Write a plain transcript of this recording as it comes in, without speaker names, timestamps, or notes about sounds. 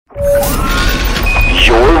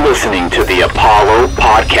listening to the Apollo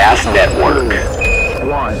Podcast Network.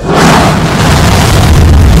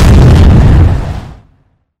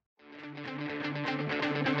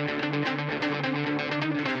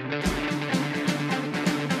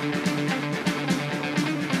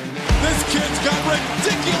 This kid's got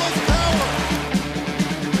ridiculous power.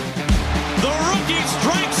 The rookie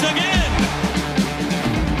strikes again.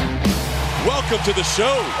 Welcome to the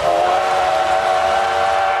show.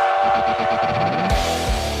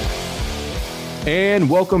 And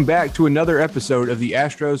welcome back to another episode of the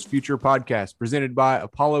Astros Future Podcast, presented by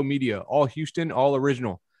Apollo Media, all Houston, all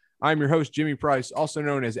original. I'm your host, Jimmy Price, also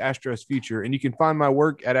known as Astros Future, and you can find my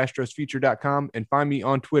work at astrosfuture.com and find me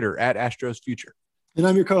on Twitter at astrosfuture. And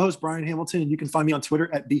I'm your co-host, Brian Hamilton, and you can find me on Twitter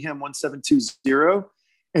at bham1720.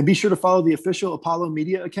 And be sure to follow the official Apollo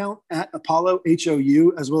Media account at Apollo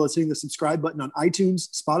HOU, as well as hitting the subscribe button on iTunes,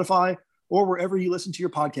 Spotify, or wherever you listen to your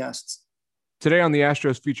podcasts. Today on the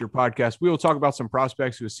Astros Future Podcast, we will talk about some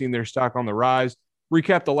prospects who have seen their stock on the rise,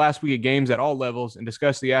 recap the last week of games at all levels, and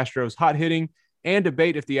discuss the Astros hot hitting and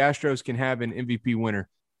debate if the Astros can have an MVP winner.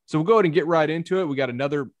 So we'll go ahead and get right into it. We got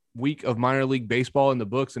another week of minor league baseball in the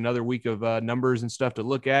books, another week of numbers and stuff to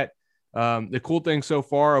look at. The cool thing so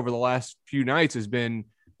far over the last few nights has been,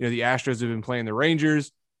 the Astros have been playing the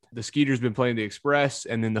Rangers, the Skeeters have been playing the Express,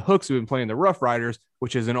 and then the Hooks have been playing the Rough Riders,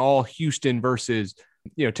 which is an all Houston versus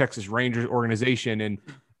Texas Rangers organization. And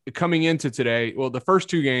coming into today, well, the first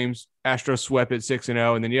two games, Astros swept at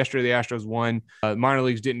 6-0, and then yesterday the Astros won. Minor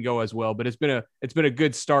leagues didn't go as well, but it's been a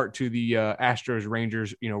good start to the Astros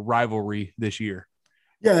Rangers rivalry this year.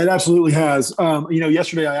 Yeah, it absolutely has.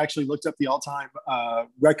 Yesterday I actually looked up the all-time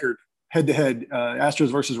record head-to-head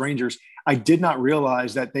Astros versus Rangers. I did not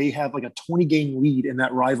realize that they have like a 20-game lead in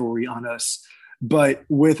that rivalry on us. But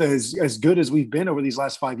with as good as we've been over these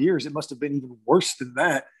last 5 years, it must have been even worse than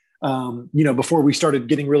that, before we started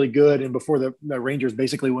getting really good and before the Rangers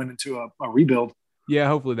basically went into a rebuild. Yeah,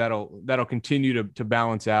 hopefully that'll continue to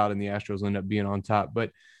balance out and the Astros end up being on top.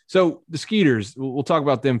 But so the Skeeters, we'll talk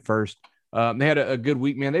about them first. They had a good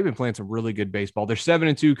week, man. They've been playing some really good baseball. They're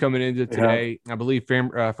 7-2 coming into today. I believe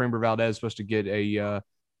Framber Valdez is supposed to get a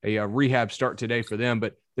rehab start today for them,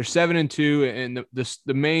 but they're 7-2. And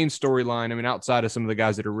the main storyline, outside of some of the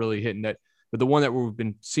guys that are really hitting that, but the one that we've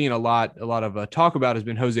been seeing a lot of talk about has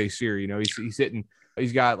been Jose Siri.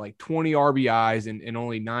 He's got like 20 RBIs in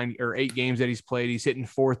only 9 or 8 games that he's played. He's hitting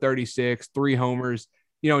 .436, 3 homers,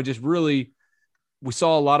 just really, we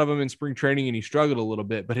saw a lot of them in spring training and he struggled a little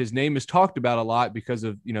bit, but his name is talked about a lot because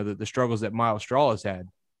of, the struggles that Myles Straw has had.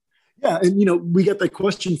 Yeah. And, we got that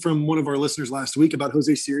question from one of our listeners last week about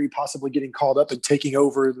Jose Siri possibly getting called up and taking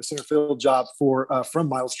over the center field job from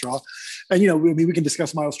Myles Straw. And, we can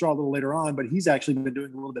discuss Myles Straw a little later on, but he's actually been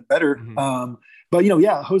doing a little bit better. Mm-hmm. But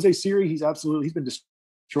Jose Siri, he's been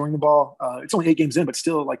destroying the ball. It's only 8 games in, but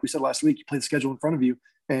still, like we said last week, you play the schedule in front of you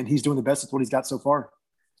and he's doing the best with what he's got so far.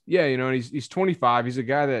 Yeah. And he's 25. He's a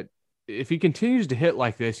guy that if he continues to hit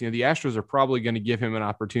like this, the Astros are probably going to give him an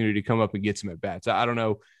opportunity to come up and get some at bats. I don't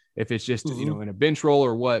know if it's just, in a bench role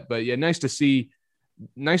or what, but yeah, nice to see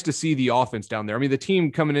the offense down there. The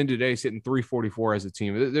team coming in today is hitting .344 as a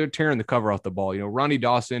team. They're tearing the cover off the ball. Ronnie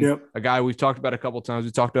Dawson, a guy we've talked about a couple of times.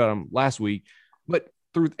 We talked about him last week, but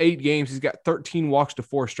through 8 games, he's got 13 walks to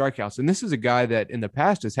 4 strikeouts. And this is a guy that in the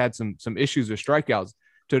past has had some issues with strikeouts.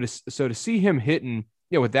 So to see him hitting,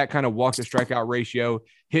 with that kind of walk to strikeout ratio,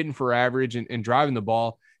 hitting for average and driving the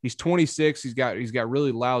ball, he's 26. He's got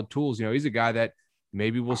really loud tools. He's a guy that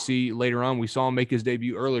maybe we'll see later on. We saw him make his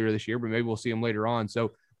debut earlier this year, but maybe we'll see him later on.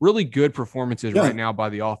 So really good performances right now by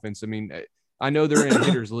the offense. I know they're in a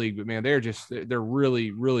hitter's league, but man, they're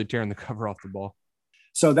really, really tearing the cover off the ball.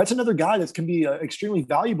 So that's another guy that can be extremely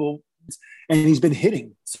valuable, and he's been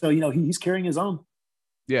hitting. So, he's carrying his own.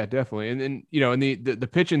 Yeah, definitely. And then, in the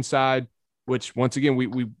pitching side, which once again,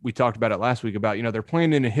 we talked about it last week about, they're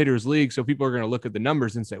playing in a hitter's league. So people are going to look at the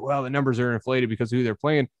numbers and say, well, the numbers are inflated because of who they're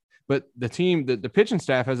playing. But the team, the pitching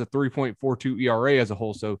staff has a 3.42 ERA as a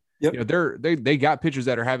whole. So, they got pitchers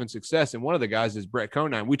that are having success. And one of the guys is Brett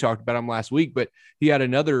Conine. We talked about him last week, but he had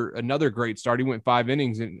another great start. He went 5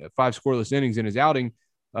 innings and 5 scoreless innings in his outing.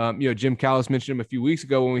 Jim Callis mentioned him a few weeks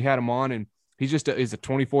ago when we had him on, and he's a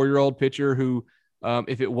 24-year-old pitcher who,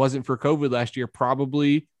 if it wasn't for COVID last year,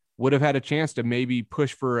 probably would have had a chance to maybe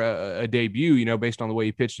push for a debut, based on the way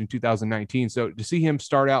he pitched in 2019. So to see him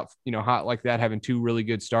start out, hot like that, having 2 really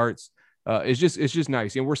good starts, it's just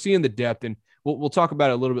nice. And we're seeing the depth, and we'll talk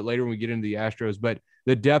about it a little bit later when we get into the Astros, but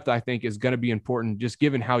the depth I think is going to be important just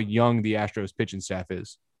given how young the Astros pitching staff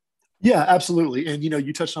is. Yeah, absolutely. And,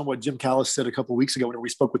 you touched on what Jim Callis said a couple of weeks ago when we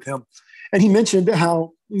spoke with him. And he mentioned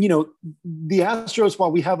how, the Astros,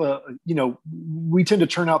 while we tend to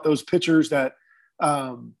turn out those pitchers that,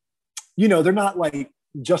 they're not like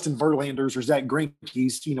Justin Verlanders or Zach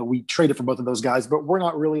Greinke's, we traded for both of those guys, but we're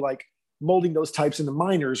not really like molding those types in the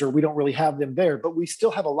minors, or we don't really have them there. But we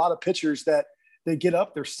still have a lot of pitchers that they get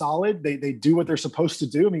up, they're solid, they do what they're supposed to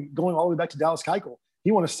do. I mean, going all the way back to Dallas Keuchel, he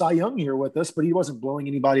won a Cy Young year with us, but he wasn't blowing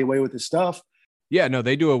anybody away with his stuff. Yeah, no,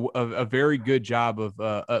 they do a very good job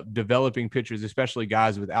of developing pitchers, especially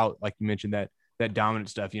guys without, like you mentioned, that dominant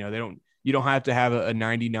stuff. You don't have to have a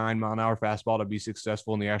 99 mile an hour fastball to be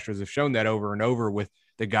successful. And the Astros have shown that over and over with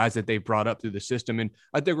the guys that they've brought up through the system. And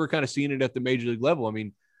I think we're kind of seeing it at the major league level. I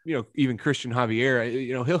mean, even Christian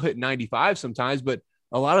Javier, he'll hit 95 sometimes, but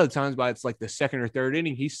a lot of the times by it's like the second or third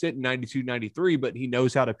inning, he's sitting 92, 93, but he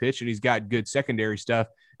knows how to pitch and he's got good secondary stuff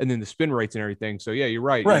and then the spin rates and everything. So yeah, you're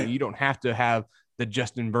right. You don't have to have the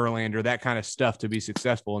Justin Verlander, that kind of stuff to be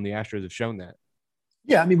successful. And the Astros have shown that.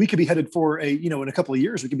 Yeah. I mean, we could be headed for in a couple of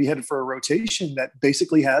years, we could be headed for a rotation that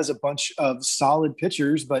basically has a bunch of solid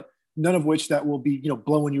pitchers, but none of which that will be,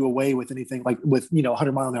 blowing you away with anything like with,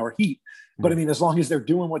 100 mile an hour heat. But I mean, as long as they're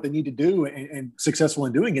doing what they need to do and successful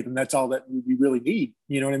in doing it, then that's all that we really need.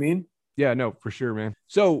 You know what I mean? Yeah, no, for sure, man.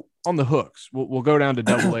 So on the hooks, we'll go down to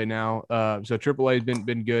AA now. So AAA has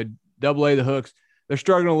been good. AA, the hooks, they're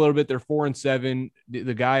struggling a little bit. They're 4-7.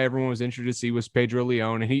 The guy everyone was interested to see was Pedro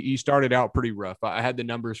Leon, and he started out pretty rough. I had the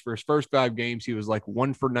numbers for his first 5 games. He was like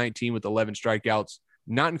 1 for 19 with 11 strikeouts,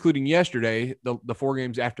 not including yesterday. The 4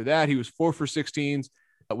 games after that, he was 4 for 16s.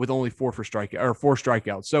 With only 4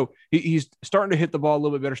 strikeouts. So he's starting to hit the ball a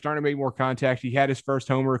little bit better, starting to make more contact. He had his first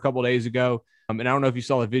homer a couple of days ago. And I don't know if you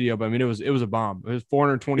saw the video, but I mean, it was a bomb. It was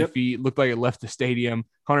 420 feet. Looked like it left the stadium,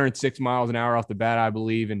 106 miles an hour off the bat, I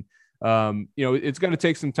believe. And, it's going to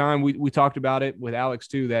take some time. We talked about it with Alex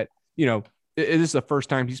too, that, this is the first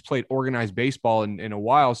time he's played organized baseball in a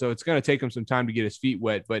while. So it's going to take him some time to get his feet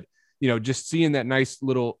wet, but just seeing that nice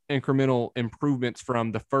little incremental improvements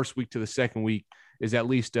from the first week to the second week is at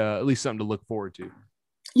least something to look forward to.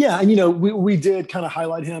 Yeah. And, we did kind of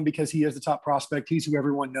highlight him because he is the top prospect. He's who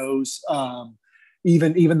everyone knows.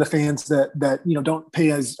 Even the fans that don't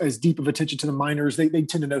pay as deep of attention to the minors, they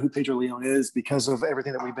tend to know who Pedro Leon is because of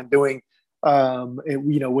everything that we've been doing,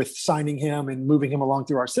 with signing him and moving him along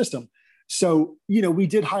through our system. So, we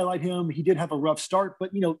did highlight him. He did have a rough start,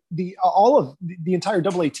 but, the entire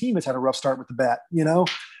AA team has had a rough start with the bat,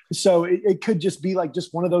 So it could just be like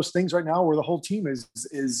just one of those things right now where the whole team is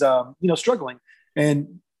struggling,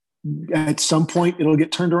 and at some point it'll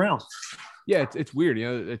get turned around. Yeah, it's weird.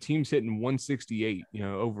 The team's hitting 168.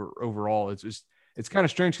 Overall, it's kind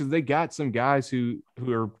of strange because they got some guys who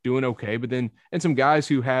are doing okay, but then and some guys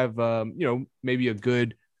who have maybe a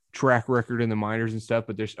good track record in the minors and stuff,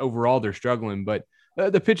 but they're struggling. But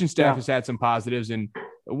the pitching staff has had some positives, and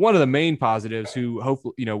one of the main positives who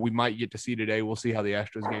hopefully, we might get to see today. We'll see how the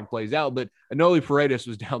Astros game plays out, but Anoli Paredes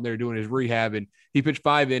was down there doing his rehab and he pitched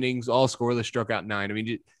 5 innings, all scoreless, struck out 9. I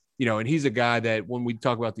mean, and he's a guy that when we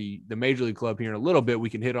talk about the major league club here in a little bit,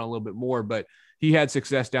 we can hit on a little bit more, but he had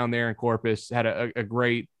success down there in Corpus, had a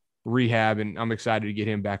great rehab, and I'm excited to get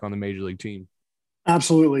him back on the major league team.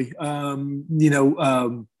 Absolutely. He's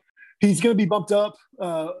going to be bumped up.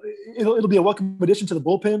 It'll be a welcome addition to the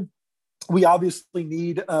bullpen. We obviously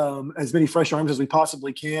need as many fresh arms as we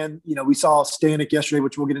possibly can. We saw Stanek yesterday,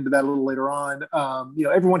 which we'll get into that a little later on.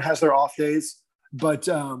 Everyone has their off days, but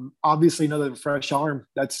obviously another fresh arm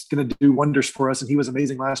that's going to do wonders for us. And he was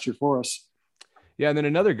amazing last year for us. Yeah. And then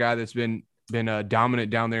another guy that's been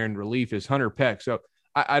dominant down there in relief is Hunter Peck. So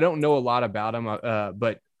I don't know a lot about him,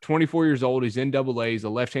 but 24 years old, he's in AA. He's a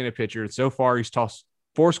left-handed pitcher. So far, he's tossed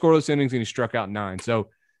 4 scoreless innings and he struck out 9. So,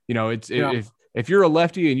 if you're a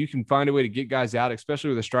lefty and you can find a way to get guys out, especially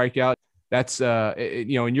with a strikeout, that's, and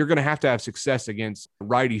you're going to have success against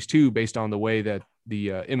righties too, based on the way that the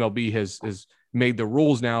MLB has made the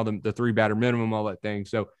rules now, the 3-batter minimum, all that thing.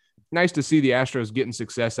 So nice to see the Astros getting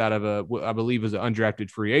success out of I believe was an undrafted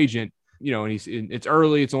free agent, and it's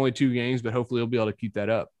early, it's only 2 games, but hopefully he'll be able to keep that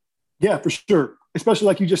up. Yeah, for sure. Especially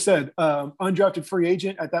like you just said, undrafted free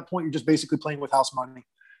agent. At that point, you're just basically playing with house money,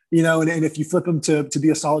 and if you flip him to be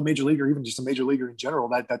a solid major leaguer, even just a major leaguer in general,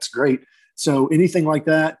 that's great. So anything like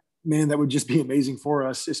that, man, that would just be amazing for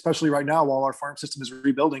us, especially right now while our farm system is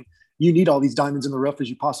rebuilding. You need all these diamonds in the rough as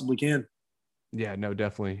you possibly can. Yeah, no,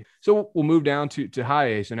 definitely. So we'll move down to high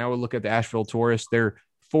A. So now we'll look at the Asheville Tourists. They're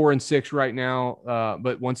 4-6 right now.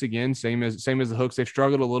 But once again, same as the Hooks, they've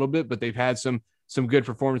struggled a little bit, but they've had some good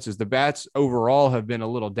performances. The bats overall have been a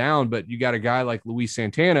little down, but you got a guy like Luis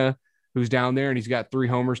Santana who's down there, and he's got 3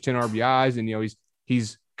 homers, 10 RBIs. And,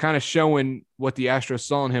 he's kind of showing what the Astros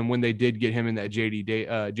saw in him when they did get him in that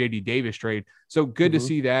JD Davis trade. So good to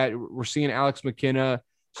see that. We're seeing Alex McKenna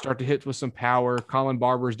start to hit with some power. Colin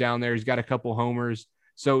Barber's down there. He's got a couple homers.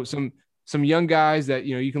 So some young guys that,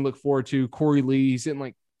 you can look forward to. Corey Lee, he's hitting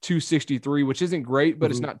like 263, which isn't great, but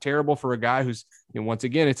it's not terrible for a guy who's, once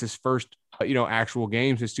again, it's his first, actual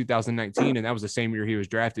game since 2019. And that was the same year he was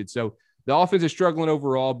drafted. So the offense is struggling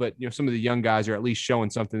overall, but, some of the young guys are at least showing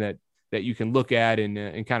something that you can look at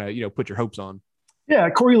and kind of, put your hopes on. Yeah,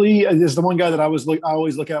 Corey Lee is the one guy that I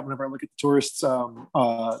always look at whenever I look at the Tourists,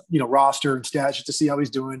 roster and stats just to see how he's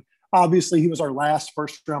doing. Obviously, he was our last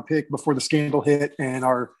first-round pick before the scandal hit and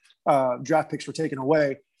our draft picks were taken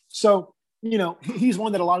away. So, he's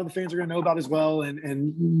one that a lot of the fans are going to know about as well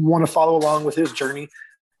and want to follow along with his journey.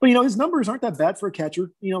 But, his numbers aren't that bad for a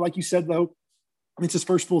catcher. Like you said, though, it's his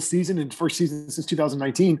first full season and first season since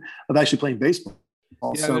 2019 of actually playing baseball.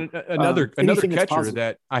 Yeah, so, another catcher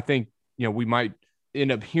that I think, we might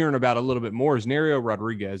end up hearing about a little bit more is Nerio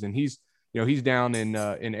Rodriguez. And he's down in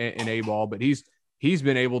A-ball, but he's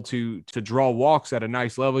been able to draw walks at a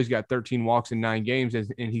nice level. He's got 13 walks in 9 games and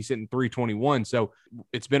he's hitting 321. So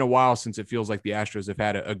it's been a while since it feels like the Astros have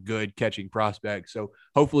had a good catching prospect. So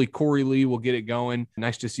hopefully Corey Lee will get it going.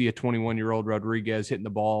 Nice to see a 21-year-old Rodriguez hitting the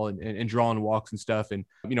ball and drawing walks and stuff. And,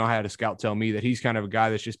 I had a scout tell me that he's kind of a guy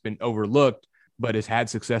that's just been overlooked, but has had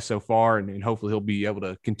success so far. And hopefully he'll be able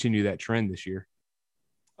to continue that trend this year.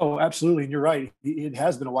 Oh, absolutely. And you're right. It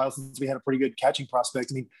has been a while since we had a pretty good catching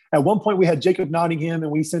prospect. I mean, at one point we had Jacob Nottingham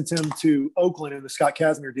and we sent him to Oakland in the Scott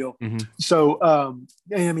Kazmir deal. Mm-hmm. So,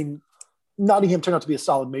 Nottingham turned out to be a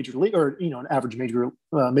solid major league or, an average major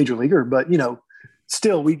leaguer, but,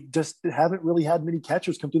 still we just haven't really had many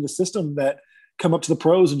catchers come through the system that come up to the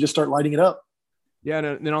pros and just start lighting it up. Yeah,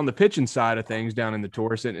 and then on the pitching side of things down in the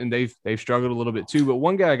Taurus, and they've struggled a little bit too. But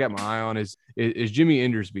one guy I got my eye on is Jimmy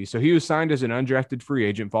Endersby. So he was signed as an undrafted free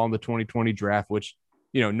agent following the 2020 draft, which,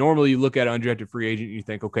 normally you look at an undrafted free agent and you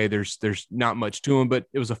think, okay, there's not much to him, but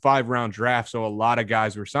it was a 5-round draft, so a lot of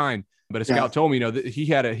guys were signed. But a scout told me, that he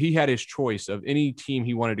had his choice of any team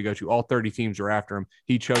he wanted to go to. All 30 teams were after him.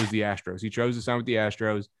 He chose the Astros. He chose to sign with the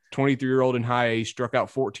Astros. 23-year-old in high A, struck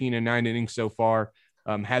out 14 in 9 innings so far.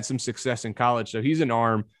 Had some success in college. So he's an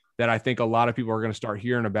arm that I think a lot of people are going to start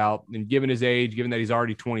hearing about. And given his age, given that he's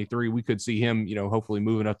already 23, we could see him, hopefully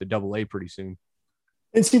moving up to AA pretty soon.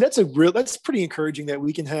 And see, that's pretty encouraging that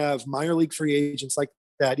we can have minor league free agents like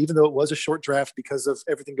that, even though it was a short draft because of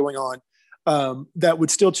everything going on, that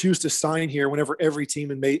would still choose to sign here whenever every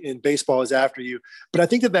team in baseball is after you. But I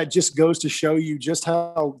think that just goes to show you just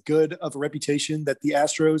how good of a reputation that the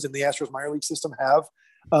Astros and the Astros minor league system have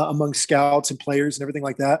among scouts and players and everything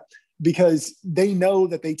like that, because they know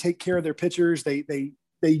that they take care of their pitchers. They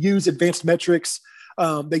use advanced metrics.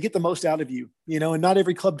 They get the most out of you, and not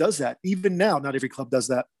every club does that. Even now, not every club does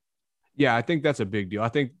that. Yeah, I think that's a big deal. I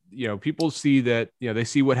think, people see that, they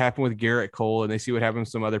see what happened with Garrett Cole and they see what happened with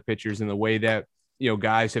some other pitchers and the way that,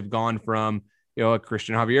 guys have gone from, like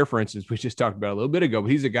Christian Javier, for instance, we just talked about a little bit ago,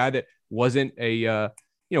 but he's a guy that wasn't a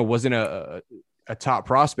top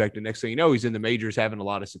prospect. And next thing you know, he's in the majors having a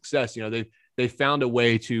lot of success. They found a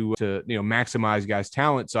way to maximize guys'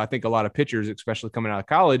 talent. So I think a lot of pitchers, especially coming out of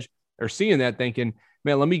college, are seeing that thinking,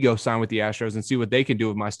 man, let me go sign with the Astros and see what they can do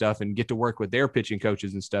with my stuff and get to work with their pitching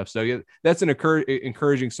coaches and stuff. So yeah, that's an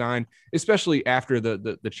encouraging sign, especially after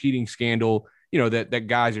the cheating scandal, that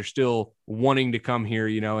guys are still wanting to come here,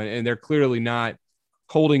 and they're clearly not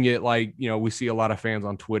holding it like, we see a lot of fans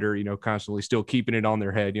on Twitter, constantly still keeping it on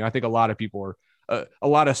their head. I think a lot of people are, a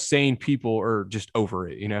lot of sane people are just over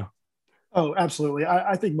it, Oh, absolutely.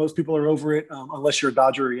 I think most people are over it, unless you're a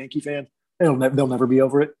Dodger or Yankee fan. They'll never be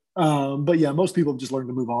over it. But yeah, most people have just learned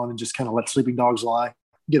to move on and just kind of let sleeping dogs lie,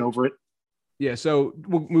 get over it. Yeah. So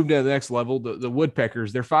we'll move to the next level. The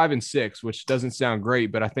Woodpeckers, they're 5-6, which doesn't sound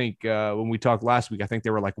great, but I think when we talked last week, I think they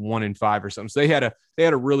were like 1-5 or something. So they had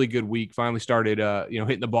a really good week, finally started,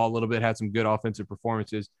 hitting the ball a little bit, had some good offensive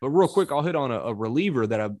performances. But real quick, I'll hit on a reliever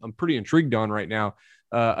that I'm pretty intrigued on right now.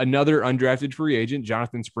 Another undrafted free agent,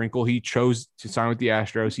 Jonathan Sprinkle. He chose to sign with the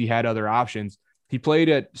Astros. He had other options. He played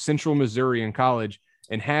at Central Missouri in college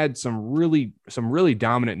and had some really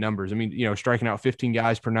dominant numbers. I mean, striking out 15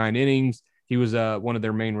 guys per 9 innings. He was one of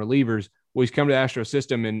their main relievers. Well, he's come to Astro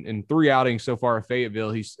system in 3 outings so far at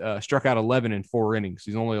Fayetteville. He's struck out 11 in 4 innings.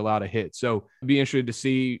 He's only allowed a hit. So I'd be interested to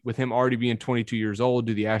see, with him already being 22 years old,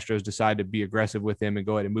 do the Astros decide to be aggressive with him and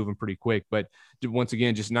go ahead and move him pretty quick? But once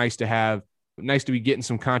again, just nice to be getting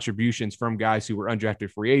some contributions from guys who were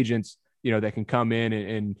undrafted free agents, that can come in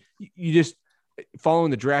and you just,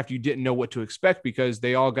 following the draft, you didn't know what to expect because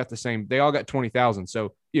they all got 20,000.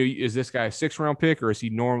 So, is this guy a 6th round pick, or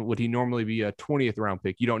would he normally be a 20th round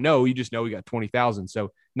pick? You don't know. You just know he got 20,000.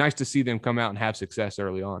 So nice to see them come out and have success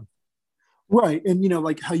early on. Right. And,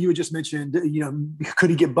 like how you had just mentioned, could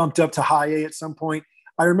he get bumped up to high A at some point?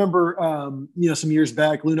 I remember, some years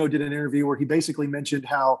back, Luno did an interview where he basically mentioned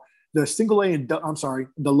how the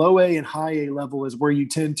the low A and high A level is where you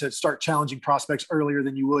tend to start challenging prospects earlier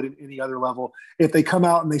than you would in any other level. If they come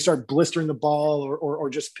out and they start blistering the ball or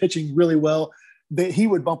just pitching really well, he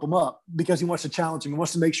would bump them up because he wants to challenge them. He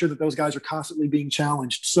wants to make sure that those guys are constantly being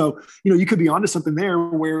challenged. So, you could be onto something there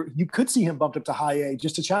where you could see him bumped up to high A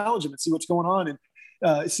just to challenge him and see what's going on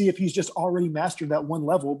and see if he's just already mastered that one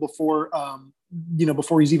level before they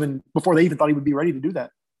even thought he would be ready to do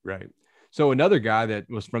that. Right. So another guy that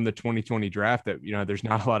was from the 2020 draft that, there's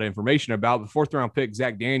not a lot of information about, the 4th round pick,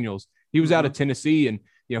 Zach Daniels, he was out of Tennessee, and,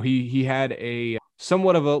 he had a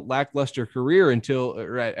somewhat of a lackluster career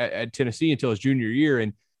at Tennessee until his junior year.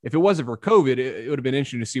 And if it wasn't for COVID, it would have been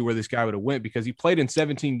interesting to see where this guy would have went, because he played in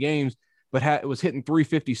 17 games, but was hitting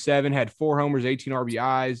 357, had 4 homers, 18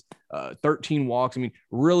 RBIs, 13 walks. I mean,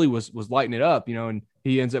 really was lighting it up, and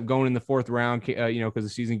he ends up going in the 4th round, because the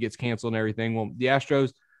season gets canceled and everything. Well, the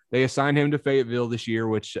Astros, they assigned him to Fayetteville this year,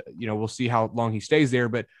 which, we'll see how long he stays there.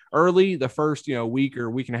 But early, the first, week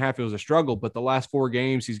or week and a half, it was a struggle. But the last 4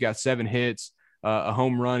 games, he's got 7 hits, a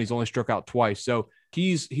home run. He's only struck out twice. So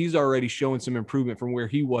he's already showing some improvement from where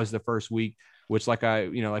he was the first week, which like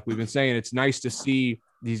we've been saying, it's nice to see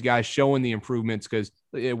these guys showing the improvements, because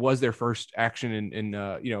it was their first action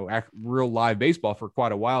in real live baseball for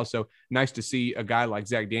quite a while. So nice to see a guy like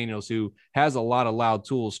Zach Daniels, who has a lot of loud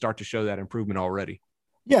tools, start to show that improvement already.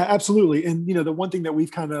 Yeah, absolutely. And, the one thing that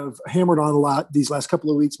we've kind of hammered on a lot these last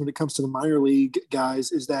couple of weeks when it comes to the minor league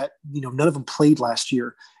guys is that, none of them played last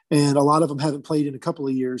year, and a lot of them haven't played in a couple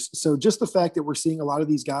of years. So just the fact that we're seeing a lot of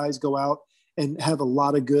these guys go out and have a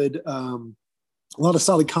lot of good, a lot of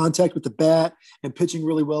solid contact with the bat and pitching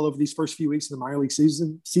really well over these first few weeks of the minor league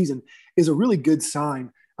season is a really good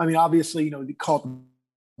sign. I mean, obviously, they call it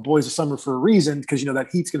the boys of summer for a reason, because, that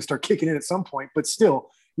heat's going to start kicking in at some point, but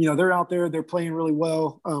still, they're out there, they're playing really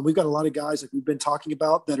well. We've got a lot of guys like we've been talking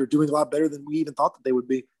about that are doing a lot better than we even thought that they would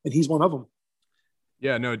be. And he's one of them.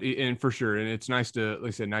 Yeah, no, and for sure. And it's nice to, like I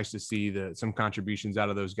said, nice to see some contributions out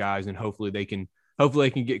of those guys, and hopefully they can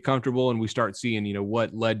get comfortable, and we start seeing,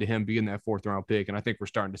 what led to him being that 4th round pick. And I think we're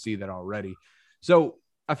starting to see that already. So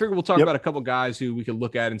I figure we'll talk about a couple guys who we could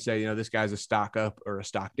look at and say, this guy's a stock up or a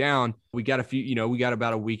stock down. We got we got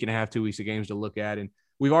about a week and a half, 2 weeks of games to look at. And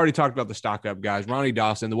we've already talked about the stock up guys. Ronnie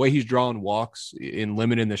Dawson, the way he's drawing walks and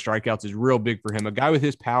limiting the strikeouts is real big for him. A guy with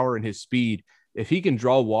his power and his speed, if he can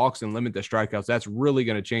draw walks and limit the strikeouts, that's really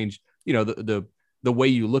going to change, the way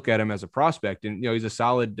you look at him as a prospect. And, he's a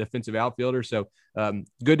solid defensive outfielder. So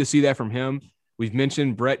good to see that from him. We've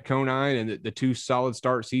mentioned Brett Conine and the 2 solid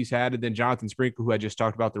starts he's had, and then Jonathan Sprinkle, who I just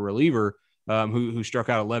talked about, the reliever, who struck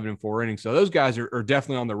out 11 in 4 innings. So those guys are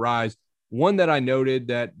definitely on the rise. One that I noted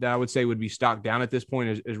that I would say would be stocked down at this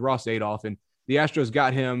point is Ross Adolph. And the Astros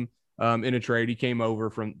got him in a trade. He came over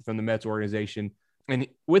from the Mets organization. And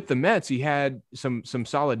with the Mets, he had some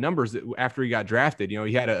solid numbers that after he got drafted.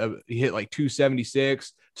 He hit like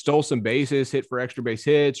 276, stole some bases, hit for extra base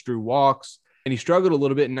hits, drew walks, and he struggled a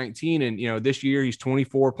little bit in 19. And, this year he's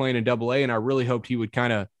 24 playing in Double-A, and I really hoped he would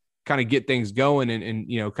kind of get things going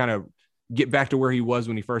and kind of get back to where he was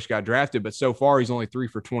when he first got drafted. But so far he's only 3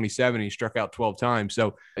 for 27. And he struck out 12 times.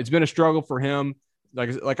 So it's been a struggle for him.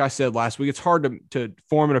 Like I said last week, it's hard to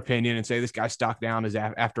form an opinion and say this guy's stock down is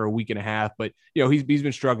after a week and a half, but he's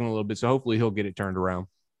been struggling a little bit. So hopefully he'll get it turned around.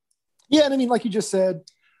 Yeah. And I mean, like you just said,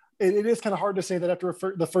 it is kind of hard to say that after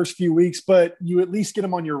the first few weeks, but you at least get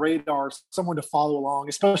him on your radar, someone to follow along,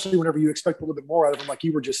 especially whenever you expect a little bit more out of him. Like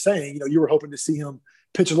you were just saying, you were hoping to see him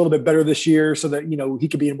pitch a little bit better this year so that, he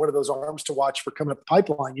could be in one of those arms to watch for coming up the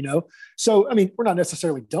pipeline, So, I mean, we're not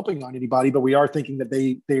necessarily dumping on anybody, but we are thinking that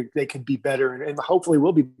they can be better and hopefully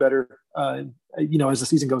will be better, as the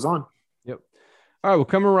season goes on. Yep. All right. Well,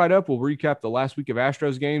 coming right up, we'll recap the last week of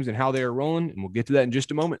Astros games and how they are rolling, and we'll get to that in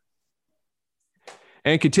just a moment.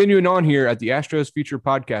 And continuing on here at the Astros Future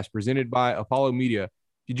Podcast presented by Apollo Media.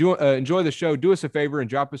 If you enjoy the show, do us a favor and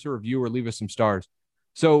drop us a review or leave us some stars.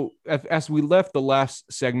 So as we left the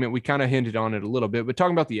last segment, we kind of hinted on it a little bit, but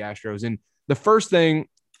talking about the Astros, and the first thing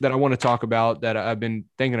that I want to talk about that I've been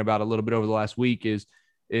thinking about a little bit over the last week is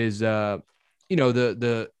the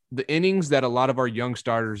innings that a lot of our young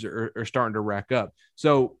starters are starting to rack up.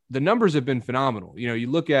 So the numbers have been phenomenal. You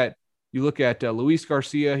look at You look at Luis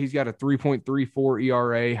Garcia, he's got a 3.34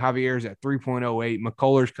 ERA. Javier's at 3.08.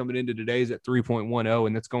 McCullers coming into today's at 3.10,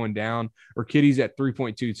 and that's going down. Urquidy's at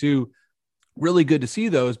 3.22. Really good to see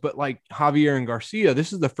those. But like Javier and Garcia,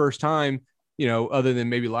 this is the first time, other than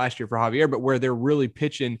maybe last year for Javier, but where they're really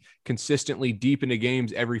pitching consistently deep into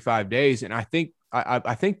games every 5 days. And I think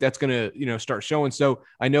that's going to, start showing. So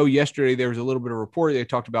I know yesterday there was a little bit of report. They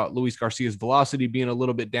talked about Luis Garcia's velocity being a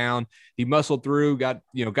little bit down. He muscled through, got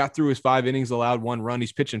through his 5 innings, allowed 1 run.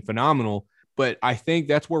 He's pitching phenomenal. But I think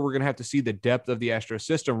that's where we're going to have to see the depth of the Astros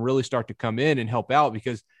system really start to come in and help out,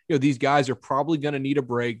 because, these guys are probably going to need a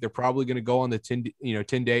break. They're probably going to go on the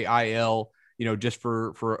 10-day IL, just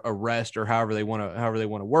for a rest, or however they want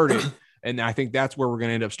to word it. And I think that's where we're going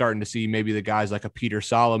to end up starting to see maybe the guys like a Peter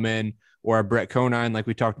Solomon or a Brett Conine, like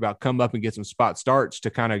we talked about, come up and get some spot starts to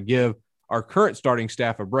kind of give our current starting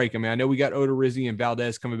staff a break. I mean, I know we got Odorizzi and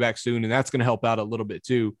Valdez coming back soon, and that's going to help out a little bit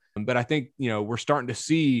too. But I think, we're starting to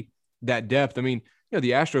see that depth. I mean,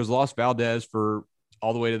 the Astros lost Valdez for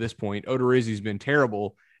all the way to this point. Odorizzi's been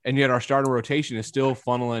terrible, and yet our starting rotation is still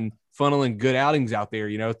funneling good outings out there,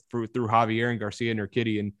 through Javier and Garcia and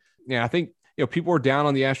Urquidy. And I think, people are down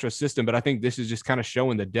on the Astros system, but I think this is just kind of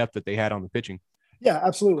showing the depth that they had on the pitching. Yeah,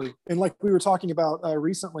 absolutely. And like we were talking about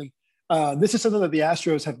recently, this is something that the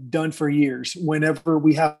Astros have done for years. Whenever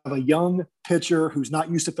we have a young pitcher who's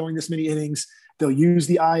not used to throwing this many innings, they'll use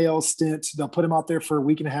the IL stint. They'll put him out there for a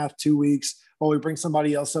week and a half, 2 weeks, while we bring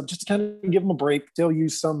somebody else up just to kind of give them a break. They'll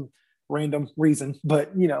use some random reason,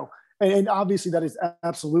 but, and obviously that is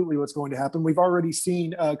absolutely what's going to happen. We've already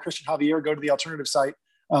seen Christian Javier go to the alternative site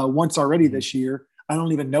once already this year. I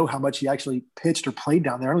don't even know how much he actually pitched or played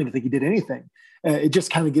down there. I don't even think he did anything. It just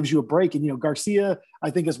kind of gives you a break. And, Garcia, I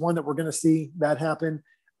think, is one that we're going to see that happen.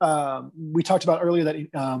 We talked about earlier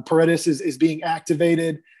that Paredes is being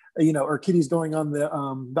activated. Urquidy's going on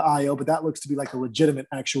the IL, but that looks to be like a legitimate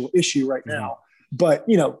actual issue right now. But,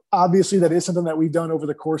 obviously that is something that we've done over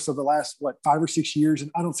the course of the last, 5 or 6 years. And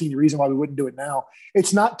I don't see any reason why we wouldn't do it now.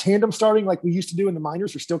 It's not tandem starting like we used to do in the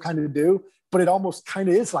minors, or still kind of do, but it almost kind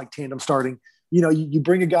of is like tandem starting. You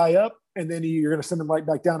bring a guy up, and then you're going to send them right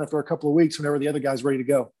back down after a couple of weeks whenever the other guy's ready to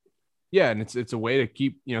go. Yeah, and it's a way to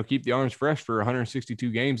keep the arms fresh for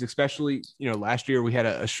 162 games, especially, last year we had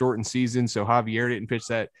a shortened season, so Javier didn't pitch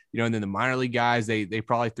that, and then the minor league guys, they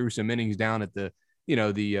probably threw some innings down at the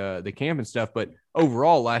camp and stuff, but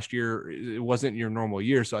overall last year it wasn't your normal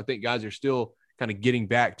year. So I think guys are still kind of getting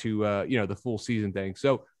back to, the full season thing.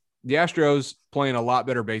 So the Astros playing a lot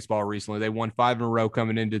better baseball recently. They won 5 in a row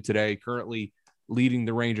coming into today, currently leading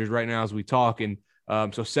the Rangers right now as we talk. And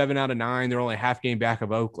so 7 out of 9, they're only a half game back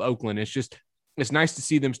of Oakland. It's nice to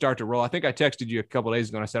see them start to roll. I think I texted you a couple of days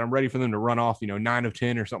ago and I said, I'm ready for them to run off, 9 of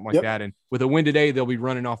 10 or something like that. And with a win today, they'll be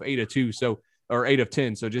running off 8 of 2. Or 8 of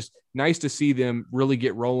 10. So just nice to see them really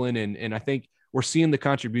get rolling. And I think we're seeing the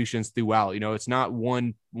contributions throughout. It's not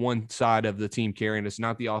one side of the team carrying. It's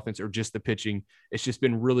not the offense or just the pitching. It's just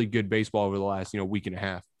been really good baseball over the last, week and a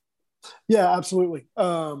half. Yeah, absolutely.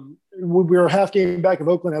 We're a half game back of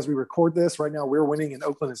Oakland as we record this. Right now we're winning and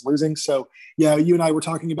Oakland is losing. So yeah, you and I were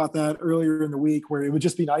talking about that earlier in the week, where it would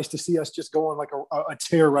just be nice to see us just go on like a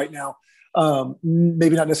tear right now.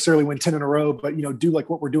 Maybe not necessarily win 10 in a row, but, do like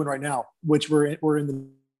what we're doing right now, which we're in the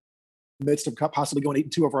midst of possibly going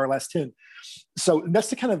 8-2 over our last 10. So that's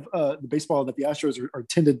the kind of the baseball that the Astros are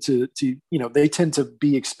tended to, they tend to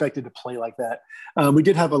be expected to play like that. We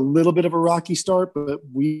did have a little bit of a rocky start, but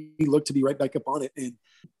we look to be right back up on it. And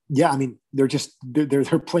yeah, I mean, they're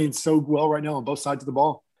playing so well right now on both sides of the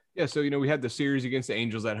ball. Yeah. So, we had the series against the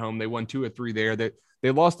Angels at home. They won 2 of 3 there.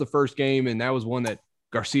 They lost the first game, and that was one that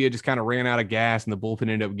Garcia just kind of ran out of gas and the bullpen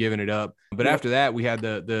ended up giving it up. But after that, we had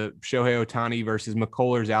the Shohei Ohtani versus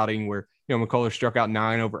McCullers outing where, McCullers struck out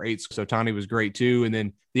 9 over 8. So Ohtani was great too. And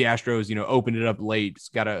then the Astros, opened it up late.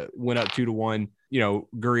 Went up 2-1.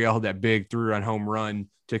 Gurriel had that big 3-run home run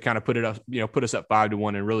to kind of put it up, put us up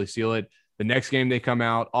 5-1 and really seal it. The next game they come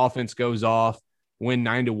out, offense goes off, win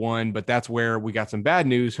 9-1. But that's where we got some bad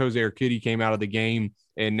news. Jose Urquidy came out of the game.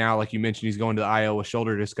 And now, like you mentioned, he's going to the IL with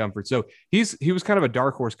shoulder discomfort. So he was kind of a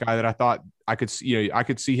dark horse guy that I thought I could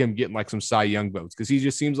see him getting like some Cy Young votes, because he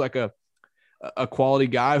just seems like a quality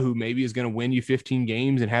guy who maybe is going to win you 15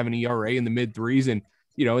 games and have an ERA in the mid 3s. And,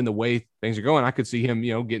 in the way things are going, I could see him,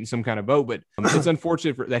 getting some kind of vote. But it's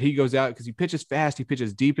unfortunate that he goes out because he pitches fast. He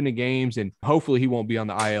pitches deep into games, and hopefully he won't be on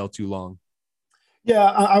the IL too long. Yeah,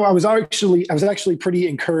 I was actually pretty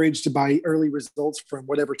encouraged by early results from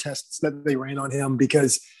whatever tests that they ran on him,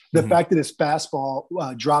 because the fact that his fastball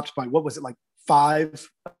dropped by, what was it, like 5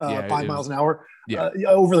 miles an hour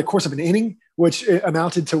over the course of an inning which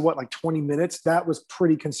amounted to like 20 minutes. That was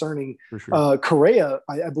pretty concerning. For sure. Correa,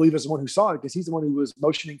 I believe, is the one who saw it because he's the one who was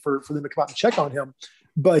motioning for them to come out and check on him.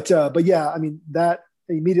 But yeah, I mean, that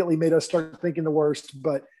immediately made us start thinking the worst.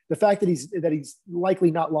 But the fact that he's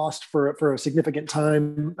likely not lost for a significant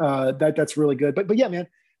time, that's really good. But yeah, man,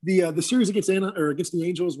 the series against the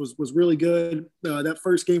Angels was really good. That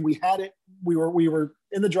first game we had it, we were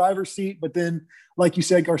in the driver's seat, but then, like you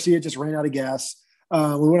said, Garcia just ran out of gas.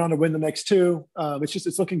 We went on to win the next two.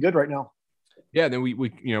 It's looking good right now. Yeah. Then we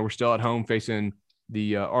we're still at home facing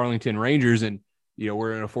the Arlington Rangers, and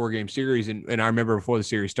we're in a 4-game series. And I remember before the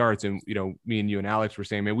series starts, and me and you and Alex were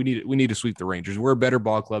saying, man, we need to sweep the Rangers. We're a better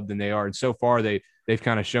ball club than they are. And so far they've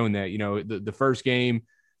kind of shown that. The first game,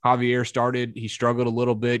 Javier started, he struggled a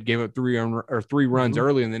little bit, gave up 3 runs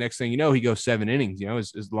early, and the next thing you know, he goes 7 innings.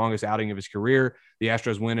 His longest outing of his career. The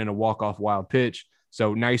Astros win in a walk-off wild pitch.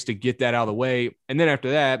 So nice to get that out of the way. And then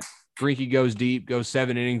after that, Greinke goes deep, goes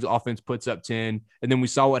 7 innings, offense puts up 10. And then we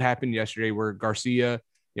saw what happened yesterday where Garcia,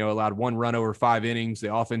 allowed 1 run over 5 innings.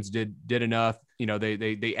 The offense did enough.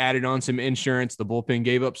 They added on some insurance. The bullpen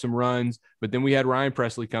gave up some runs, but then we had Ryan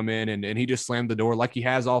Pressly come in and he just slammed the door like he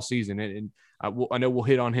has all season. And I know we'll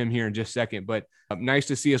hit on him here in just a second, but nice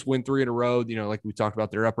to see us win 3 in a row. Like we talked about,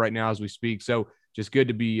 they're up right now as we speak. So just good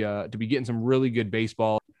to be getting some really good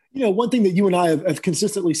baseball. One thing that you and I have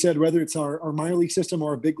consistently said, whether it's our minor league system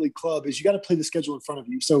or a big league club, is you got to play the schedule in front of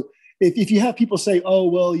you. So if you have people say, oh,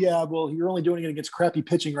 well, yeah, well, you're only doing it against crappy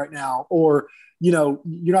pitching right now, or, you're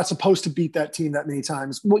not supposed to beat that team that many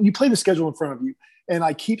times. Well, you play the schedule in front of you. And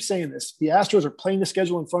I keep saying this, the Astros are playing the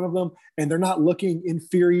schedule in front of them, and they're not looking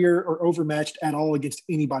inferior or overmatched at all against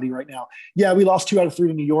anybody right now. Yeah, we lost 2 out of 3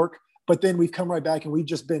 to New York, but then we've come right back and we've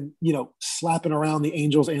just been, slapping around the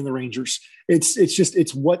Angels and the Rangers.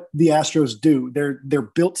 It's what the Astros do. They're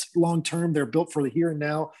built long-term. They're built for the here and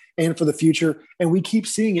now and for the future. And we keep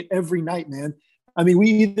seeing it every night, man. I mean, we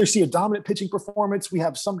either see a dominant pitching performance. We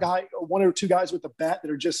have some guy, 1 or 2 guys with the bat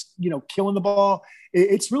that are just, killing the ball.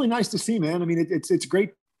 It's really nice to see, man. I mean, it's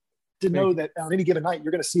great to know that on any given night,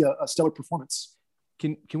 you're going to see a stellar performance.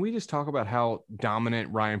 Can we just talk about how dominant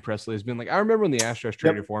Ryan Pressly has been? Like, I remember when the Astros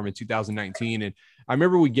traded for him in 2019, and I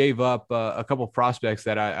remember we gave up a couple of prospects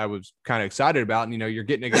that I was kind of excited about. And, you're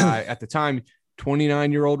getting a guy at the time,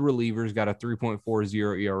 29-year-old reliever's got a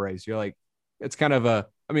 3.40 ERA. So you're like, it's kind of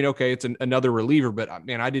okay, it's another reliever, but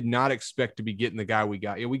man, I did not expect to be getting the guy we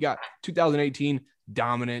got. We got 2018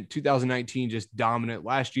 dominant, 2019 just dominant.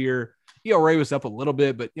 Last year, ERA was up a little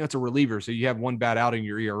bit, but it's a reliever, so you have 1 bad outing,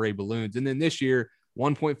 your ERA balloons. And then this year,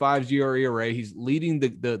 1.5 ERA. He's leading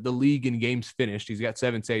the league in games finished. He's got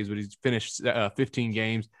 7 saves, but he's finished 15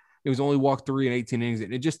 games. He was only walked 3 in 18 innings,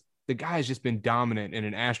 and the guy has just been dominant in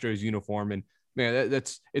an Astros uniform. And man,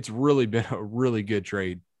 it's really been a really good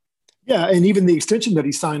trade. Yeah, and even the extension that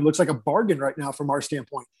he signed looks like a bargain right now from our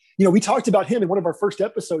standpoint. We talked about him in one of our first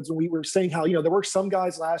episodes when we were saying how, there were some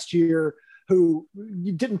guys last year who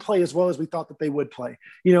didn't play as well as we thought that they would play.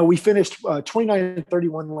 We finished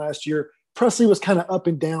 29-31 last year. Pressly was kind of up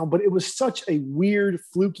and down, but it was such a weird,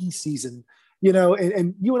 fluky season,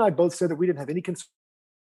 and you and I both said that we didn't have any concerns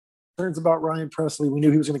about Ryan Pressly. We knew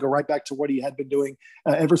he was going to go right back to what he had been doing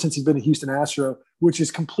ever since he's been a Houston Astro, which is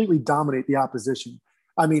completely dominate the opposition.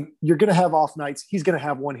 I mean, you're going to have off nights. He's going to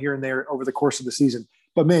have one here and there over the course of the season.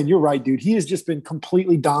 But, man, you're right, dude. He has just been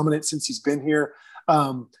completely dominant since he's been here.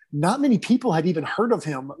 Not many people had even heard of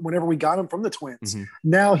him whenever we got him from the Twins. Mm-hmm.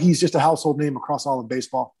 Now he's just a household name across all of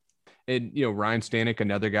baseball. And, Ryan Stanek,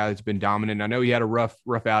 another guy that's been dominant. I know he had a rough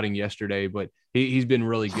outing yesterday, but he's been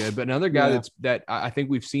really good. But another guy that I think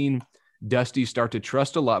we've seen Dusty start to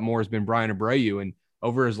trust a lot more has been Bryan Abreu. And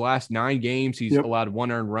over his last 9 games, he's allowed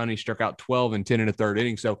 1 earned run. He struck out 12 and 10 in the 3rd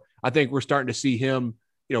inning. So I think we're starting to see him,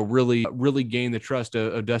 really gain the trust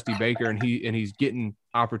of Dusty Baker, and he's getting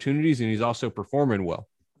opportunities, and he's also performing well.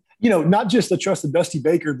 Not just the trust of Dusty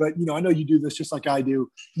Baker, but, I know you do this just like I do.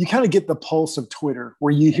 You kind of get the pulse of Twitter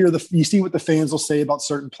where you see what the fans will say about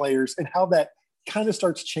certain players and how that kind of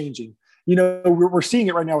starts changing. We're seeing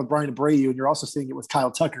it right now with Bryan Abreu, and you're also seeing it with Kyle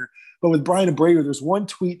Tucker. But with Bryan Abreu, there's one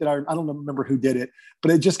tweet that I don't remember who did it, but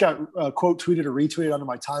it just got quote tweeted or retweeted onto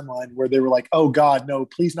my timeline where they were like, oh God, no,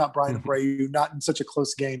 please not Bryan Abreu, not in such a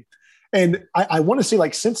close game. And I want to say,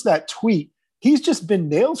 like, since that tweet, he's just been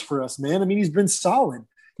nails for us, man. I mean, he's been solid.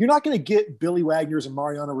 You're not going to get Billy Wagner's and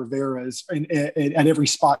Mariano Rivera's at every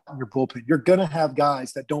spot in your bullpen. You're going to have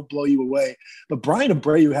guys that don't blow you away. But Bryan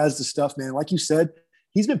Abreu has the stuff, man. Like you said,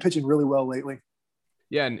 he's been pitching really well lately.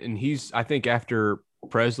 Yeah, and he's, I think, after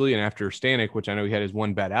Pressly and after Stanek, which I know he had his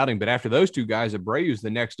 1 bad outing, but after those 2 guys, Abreu's the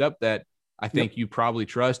next up that I think you probably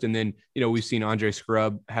trust. And then, we've seen Andre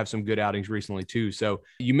Scrub have some good outings recently too. So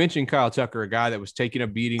you mentioned Kyle Tucker, a guy that was taking a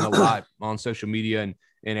beating a lot on social media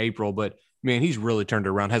in April, but man, he's really turned it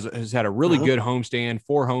around, has had a really good homestand,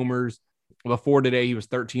 4 homers. Before today, he was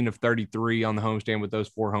 13 of 33 on the homestand with those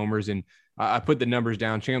 4 homers. And I put the numbers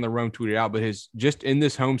down. Chandler Rome tweeted out, but just in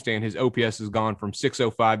this homestand, his OPS has gone from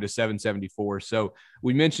 605 to 774. So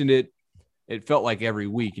we mentioned it. It felt like every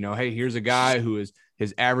week, hey, here's a guy who is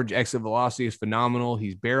his average exit velocity is phenomenal.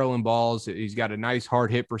 He's barreling balls. He's got a nice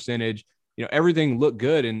hard hit percentage. Everything looked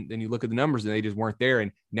good. And then you look at the numbers and they just weren't there.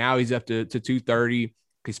 And now he's up to 230.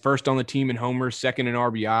 He's first on the team in homers, second in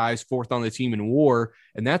RBIs, fourth on the team in WAR.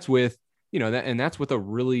 And that's with, that's with a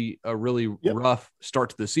really rough start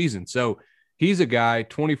to the season. So he's a guy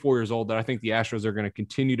 24 years old that I think the Astros are going to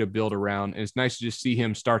continue to build around. And it's nice to just see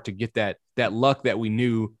him start to get that luck that we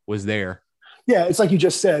knew was there. Yeah, it's like you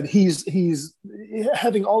just said. He's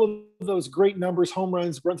having all of those great numbers, home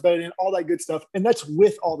runs batted in, all that good stuff, and that's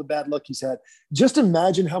with all the bad luck he's had. Just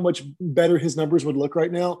imagine how much better his numbers would look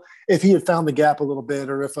right now if he had found the gap a little bit,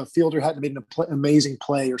 or if a fielder hadn't made an amazing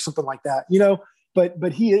play or something like that.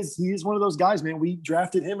 But he is one of those guys, man. We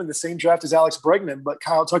drafted him in the same draft as Alex Bregman, but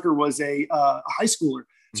Kyle Tucker was a high schooler.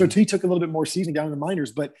 So he took a little bit more seasoning down in the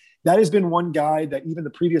minors, but that has been one guy that even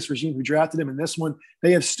the previous regime who drafted him in this one,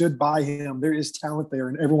 they have stood by him. There is talent there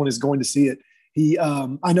and everyone is going to see it. He,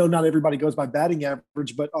 I know not everybody goes by batting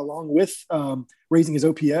average, but along with raising his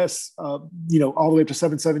OPS, all the way up to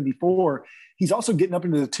 774, he's also getting up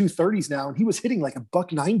into the 230s now. And he was hitting like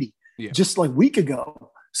 $190 just like a week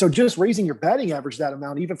ago. So just raising your batting average that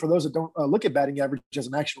amount, even for those that don't look at batting average as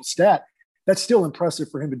an actual stat, that's still impressive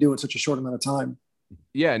for him to do in such a short amount of time.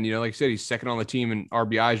 Yeah. And, like I said, he's second on the team in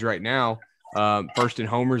RBIs right now, first in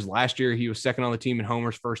homers. Last year, he was second on the team in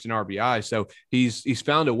homers, first in RBIs. So he's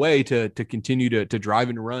found a way to continue to drive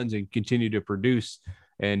into runs and continue to produce.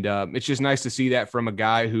 And it's just nice to see that from a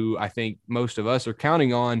guy who I think most of us are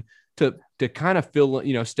counting on to kind of fill,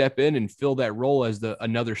 step in and fill that role as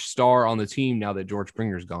another star on the team now that George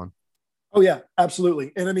Springer's gone. Oh, yeah,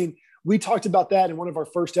 absolutely. And I mean, we talked about that in one of our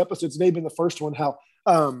first episodes, maybe in the first one, how,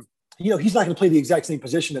 he's not going to play the exact same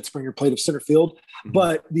position that Springer played of center field,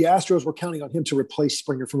 but the Astros were counting on him to replace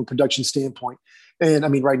Springer from a production standpoint. And I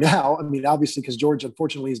mean, right now, obviously, because George,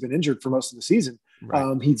 unfortunately, has been injured for most of the season.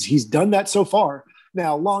 Right. He's done that so far.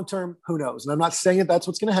 Now, long-term, who knows? And I'm not saying that's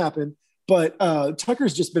what's going to happen, but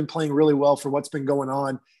Tucker's just been playing really well for what's been going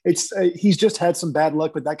on. He's just had some bad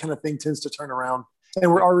luck, but that kind of thing tends to turn around.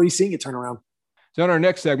 And we're already seeing it turn around. So in our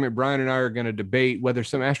next segment, Brian and I are going to debate whether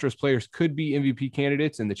some Astros players could be MVP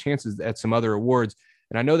candidates and the chances at some other awards.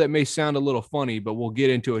 And I know that may sound a little funny, but we'll get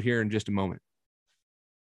into it here in just a moment.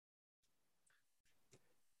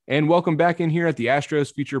 And welcome back in here at the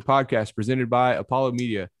Astros Future Podcast presented by Apollo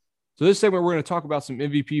Media. So this segment, we're going to talk about some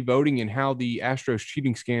MVP voting and how the Astros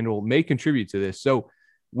cheating scandal may contribute to this. So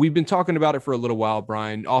we've been talking about it for a little while,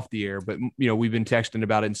 Brian, off the air, but we've been texting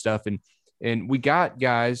about it and stuff. And we got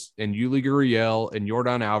guys and Yuli Gurriel and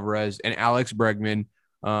Yordan Alvarez and Alex Bregman,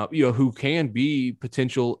 who can be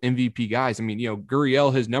potential MVP guys. I mean,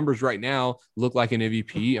 Gurriel, his numbers right now look like an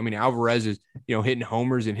MVP. I mean, Alvarez is, hitting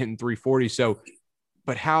homers and hitting 340. So,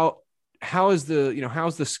 but how is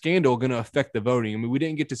how's the scandal going to affect the voting? I mean, we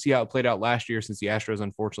didn't get to see how it played out last year since the Astros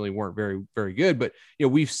unfortunately weren't very, very good, but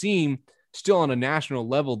we've seen still on a national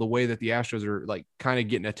level, the way that the Astros are like kind of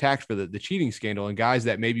getting attacked for the cheating scandal and guys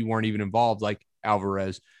that maybe weren't even involved, like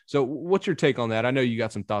Alvarez. So what's your take on that? I know you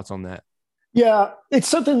got some thoughts on that. Yeah, it's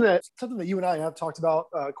something that you and I have talked about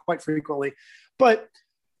quite frequently, but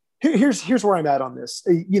here's where I'm at on this.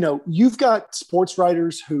 You've got sports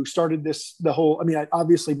writers who started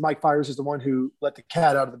obviously Mike Fiers is the one who let the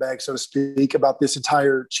cat out of the bag, so to speak, about this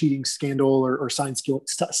entire cheating scandal or sign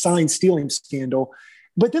stealing scandal.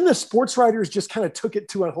 But then the sports writers just kind of took it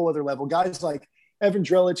to a whole other level. Guys like Evan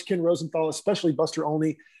Drellich, Ken Rosenthal, especially Buster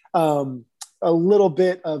Olney, a little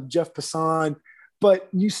bit of Jeff Passan. But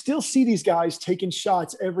you still see these guys taking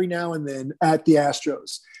shots every now and then at the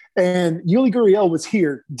Astros. And Yuli Gurriel was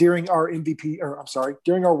here during our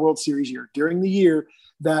during our World Series year, during the year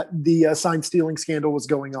that the sign stealing scandal was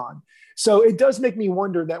going on. So it does make me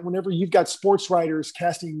wonder that whenever you've got sports writers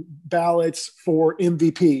casting ballots for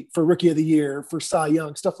MVP, for Rookie of the Year, for Cy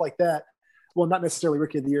Young, stuff like that, well, not necessarily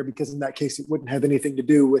Rookie of the Year, because in that case, it wouldn't have anything to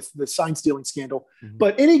do with the sign stealing scandal. Mm-hmm.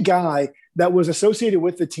 But any guy that was associated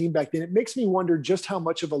with the team back then, it makes me wonder just how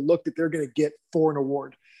much of a look that they're going to get for an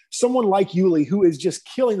award. Someone like Yuli, who is just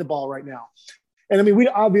killing the ball right now. And I mean, we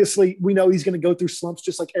know he's going to go through slumps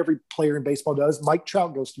just like every player in baseball does. Mike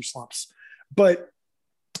Trout goes through slumps. But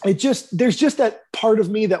there's just that part of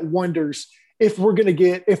me that wonders if they're going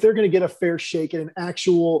to get a fair shake at an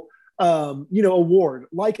actual, award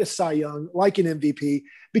like a Cy Young, like an MVP,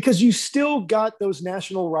 because you still got those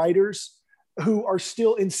national writers who are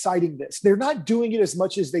still inciting this. They're not doing it as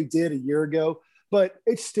much as they did a year ago, but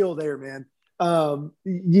it's still there, man.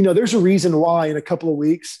 There's a reason why in a couple of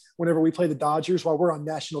weeks, whenever we play the Dodgers, while we're on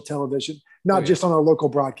national television, not just on our local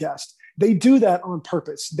broadcast, they do that on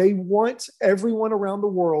purpose. They want everyone around the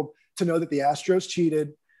world to know that the Astros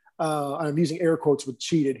cheated. I'm using air quotes with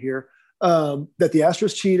cheated here, that the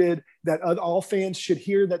Astros cheated, that all fans should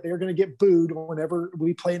hear that they're going to get booed whenever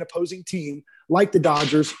we play an opposing team, like the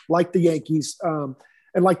Dodgers, like the Yankees, and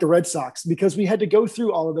like the Red Sox, because we had to go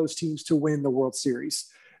through all of those teams to win the World Series.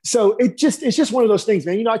 So it's just one of those things,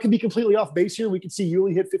 man. I could be completely off base here. We could see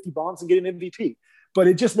Yuli hit 50 bombs and get an MVP, but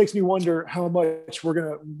it just makes me wonder how much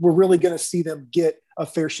we're really going to see them get a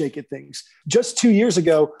fair shake at things. Just 2 years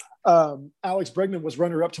ago, Alex Bregman was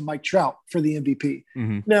runner-up to Mike Trout for the MVP.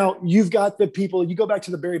 Mm-hmm. Now you've got the people. You go back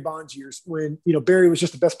to the Barry Bonds years when Barry was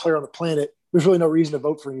just the best player on the planet. There's really no reason to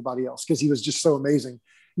vote for anybody else because he was just so amazing.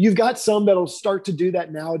 You've got some that'll start to do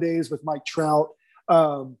that nowadays with Mike Trout.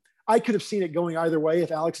 I could have seen it going either way.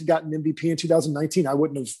 If Alex had gotten MVP in 2019, I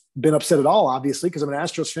wouldn't have been upset at all, obviously, because I'm an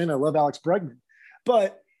Astros fan. I love Alex Bregman.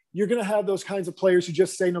 But you're going to have those kinds of players who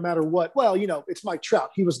just say no matter what, well, it's Mike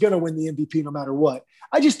Trout. He was going to win the MVP no matter what.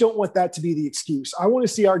 I just don't want that to be the excuse. I want to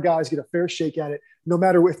see our guys get a fair shake at it, no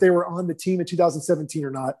matter if they were on the team in 2017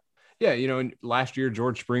 or not. Yeah, and last year,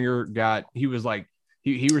 George Springer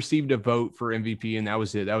he received a vote for MVP, and that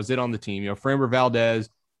was it. That was it on the team. Framber Valdez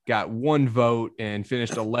got one vote and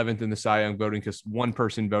finished 11th in the Cy Young voting because one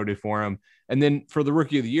person voted for him. And then for the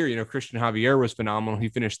Rookie of the Year, Christian Javier was phenomenal. He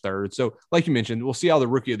finished third. So like you mentioned, we'll see how the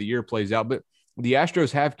Rookie of the Year plays out. But the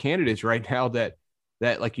Astros have candidates right now that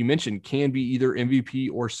like you mentioned, can be either MVP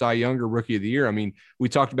or Cy Young or Rookie of the Year. I mean, we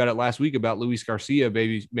talked about it last week about Luis Garcia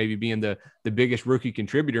maybe being the biggest rookie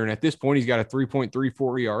contributor. And at this point, he's got a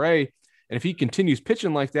 3.34 ERA. And if he continues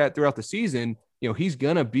pitching like that throughout the season, he's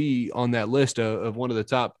going to be on that list of one of the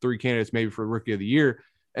top three candidates maybe for Rookie of the Year.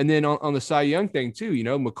 And then on the Cy Young thing too,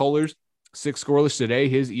 McCullers 6 scoreless today.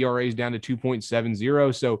 His ERA is down to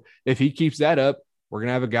 2.70. So if he keeps that up, we're going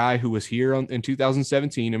to have a guy who was here in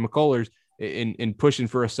 2017 and McCullers in pushing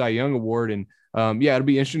for a Cy Young award. And it'll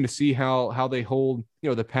be interesting to see how they hold,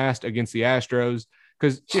 the past against the Astros.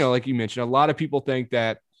 Cause like you mentioned, a lot of people think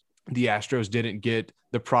that the Astros didn't get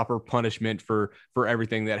the proper punishment for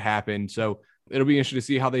everything that happened. So it'll be interesting to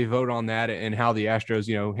see how they vote on that and how the Astros,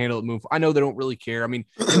 handle it. I know they don't really care. I mean,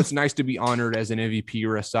 it's nice to be honored as an MVP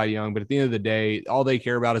or a Cy Young, but at the end of the day, all they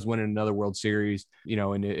care about is winning another World Series,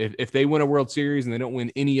 and if they win a World Series and they don't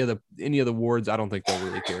win any of the awards, I don't think they'll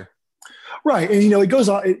really care. Right. And, it goes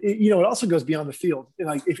on, it also goes beyond the field.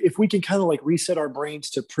 Like if we can kind of like reset our brains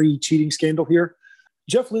to pre-cheating scandal here,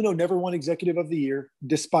 Jeff Luhnow never won Executive of the Year,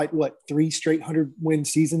 despite 3 straight 100-win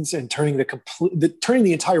seasons and turning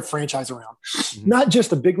the entire franchise around. Mm-hmm. Not just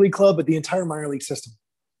the big league club, but the entire minor league system.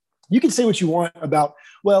 You can say what you want about,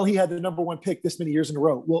 well, he had the number 1 pick this many years in a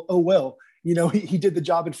row. Well, he did the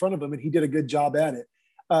job in front of him and he did a good job at it.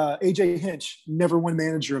 AJ Hinch never won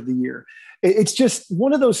Manager of the Year. It's just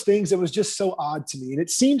one of those things that was just so odd to me. And it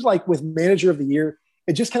seems like with Manager of the Year,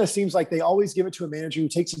 it just kind of seems like they always give it to a manager who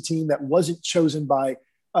takes a team that wasn't chosen by,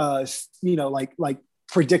 like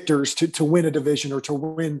predictors to win a division or to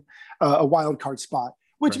win a wild card spot,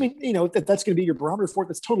 which right. I mean, that's going to be your barometer for it.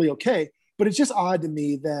 That's totally okay. But it's just odd to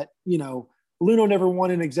me that, Luhnow never won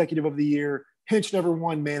an Executive of the Year. Hinch never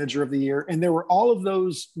won Manager of the Year. And there were all of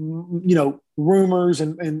those, rumors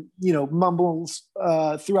and mumbles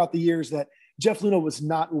throughout the years that Jeff Luhnow was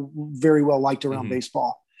not very well liked around mm-hmm.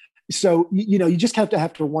 baseball. So, you just have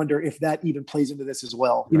to wonder if that even plays into this as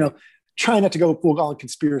well. Right. Try not to go full on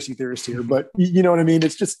conspiracy theorist here, but you know what I mean?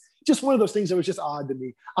 It's just one of those things that was just odd to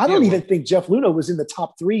me. I don't even think Jeff Luhnow was in the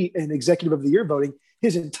top 3 in Executive of the Year voting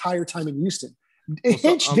his entire time in Houston.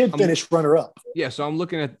 Hinch did finish runner-up. Yeah, so I'm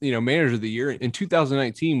looking at, Manager of the Year in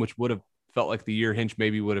 2019, which would have felt like the year Hinch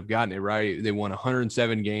maybe would have gotten it, right? They won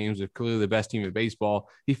 107 games. They're clearly the best team in baseball.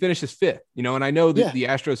 He finishes 5th, and I know that the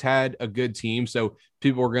Astros had a good team. So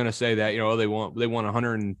people were going to say that, they won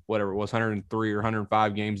 100 and whatever it was, 103 or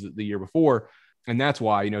 105 games the year before. And that's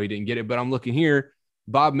why, he didn't get it. But I'm looking here,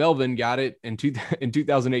 Bob Melvin got it in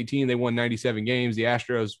 2018. They won 97 games. The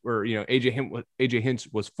Astros were, AJ Hinch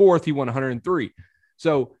was 4th. He won 103.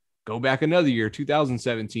 So go back another year,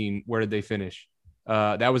 2017. Where did they finish?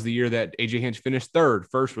 That was the year that AJ Hinch finished 3rd.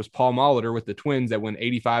 First was Paul Molitor with the Twins that went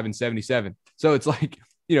 85 and 77. So it's like,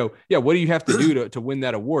 what do you have to do to win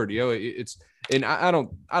that award? And I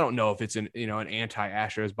don't know if it's an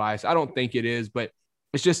anti-Astros bias. I don't think it is, but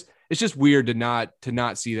it's just weird to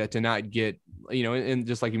not see that, to not get, and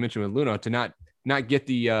just like you mentioned with Luno, to not get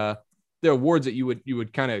the awards that you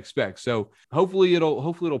would kind of expect. So hopefully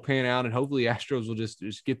it'll pan out, and hopefully Astros will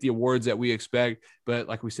just get the awards that we expect. But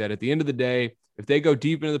like we said, at the end of the day, if they go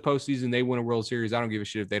deep into the postseason, they win a World Series, I don't give a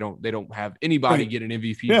shit if they don't have anybody get an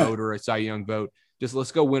MVP vote or a Cy Young vote. Just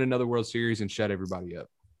let's go win another World Series and shut everybody up.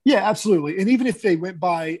 Yeah, absolutely. And even if they went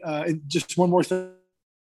by, and just one more thing,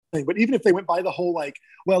 but even if they went by the whole, like,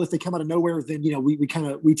 well, if they come out of nowhere, then,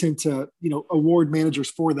 we tend to, award managers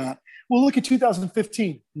for that. Well, look at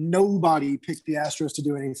 2015. Nobody picked the Astros to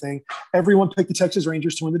do anything. Everyone picked the Texas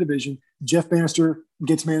Rangers to win the division. Jeff Bannister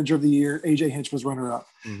gets manager of the year. AJ Hinch was runner up.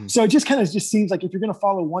 Mm-hmm. So it just kind of seems like if you're going to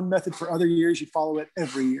follow one method for other years, you follow it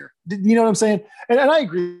every year. You know what I'm saying? And I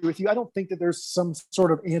agree with you. I don't think that there's some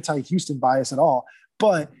sort of anti-Houston bias at all.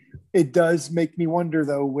 But it does make me wonder,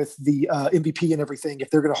 though, with the MVP and everything, if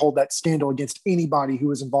they're going to hold that scandal against anybody who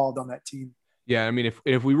was involved on that team. Yeah, I mean,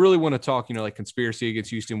 if we really want to talk, like conspiracy against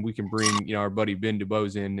Houston, we can bring, our buddy Ben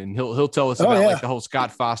DuBose in, and he'll tell us about like the whole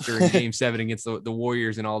Scott Foster in Game 7 against the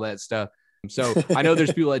Warriors and all that stuff. So I know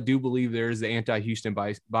there's people that do believe there is the anti-Houston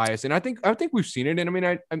bias, and I think we've seen it. And I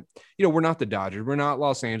mean, I'm we're not the Dodgers, we're not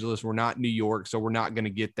Los Angeles, we're not New York, so we're not going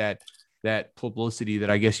to get that publicity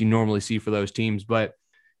that I guess you normally see for those teams. But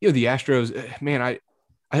the Astros, man,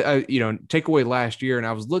 I take away last year, and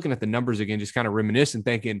I was looking at the numbers again, just kind of reminiscing,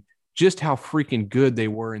 thinking just how freaking good they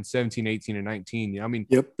were in 17, 18, and 19. I mean,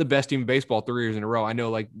 the best team in baseball 3 years in a row. I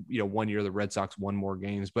know, 1 year the Red Sox won more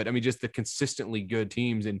games, but I mean, just the consistently good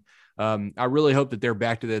teams. And I really hope that they're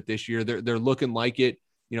back to that this year. They're looking like it.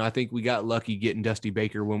 I think we got lucky getting Dusty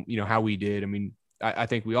Baker when, how we did. I mean, I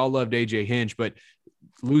think we all loved AJ Hinch, but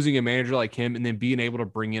losing a manager like him and then being able to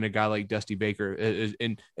bring in a guy like Dusty Baker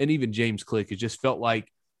and even James Click, it just felt like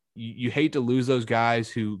you hate to lose those guys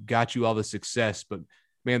who got you all the success, but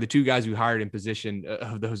man, the two guys who hired in position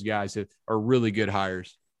of those guys are really good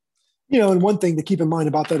hires. And one thing to keep in mind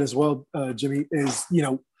about that as well, Jimmy, is,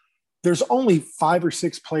 there's only 5 or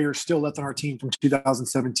 6 players still left on our team from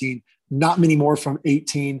 2017, not many more from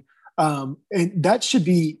 18. And that should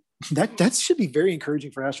be very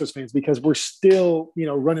encouraging for Astros fans, because we're still,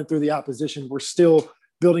 running through the opposition. We're still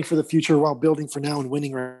building for the future while building for now and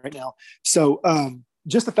winning right now. So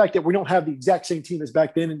just the fact that we don't have the exact same team as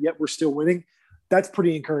back then, and yet we're still winning, that's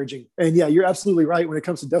pretty encouraging. And yeah, you're absolutely right when it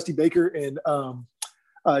comes to Dusty Baker and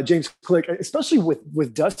James Click, especially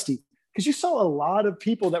with Dusty, because you saw a lot of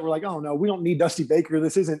people that were like, oh no, we don't need Dusty Baker.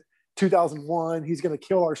 This isn't 2001. He's going to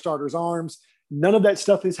kill our starters' arms. None of that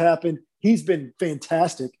stuff has happened. He's been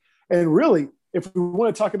fantastic. And really, if we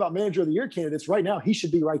want to talk about manager of the year candidates right now, he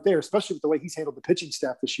should be right there, especially with the way he's handled the pitching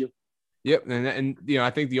staff this year. Yep. And I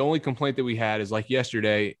think the only complaint that we had is like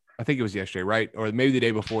yesterday, I think it was yesterday, right? Or maybe the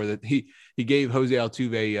day before, that he gave Jose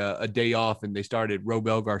Altuve a day off, and they started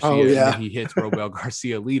Robel Garcia. And then he hits Robel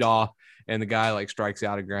Garcia lead off, and the guy strikes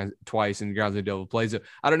out twice and grounds a double play. So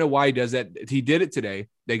I don't know why he does that. He did it today.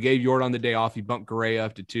 They gave Jordan the day off. He bumped Correa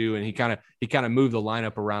up to 2, and he kind of moved the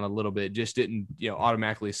lineup around a little bit. Just didn't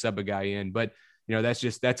automatically sub a guy in. But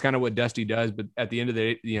that's kind of what Dusty does. But at the end of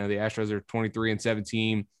the day, the Astros are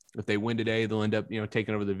 23-17. If they win today, they'll end up,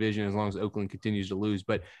 taking over the division as long as Oakland continues to lose.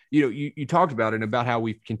 But, you talked about it and about how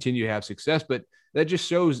we continue to have success, but that just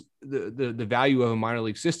shows the value of a minor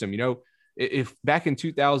league system. If back in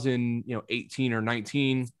 2018 or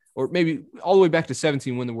 19, or maybe all the way back to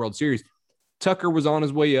 17, win the World Series, Tucker was on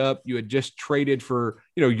his way up. You had just traded for,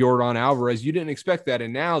 Yordan Alvarez. You didn't expect that.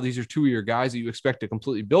 And now these are 2 of your guys that you expect to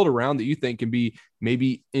completely build around, that you think can be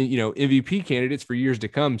maybe, MVP candidates for years to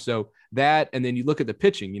come. So that, and then you look at the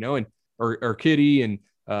pitching, or Kitty and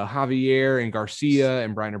Javier and Garcia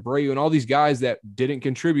and Brian Abreu and all these guys that didn't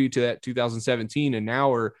contribute to that 2017 and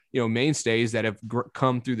now are, mainstays that have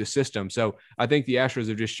come through the system. So I think the Astros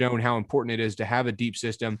have just shown how important it is to have a deep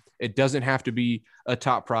system. It doesn't have to be a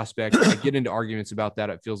top prospect. I get into arguments about that.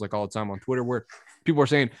 It feels like all the time on Twitter, where people are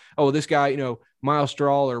saying, oh, this guy, Miles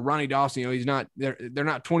Straw or Ronnie Dawson, he's not, they're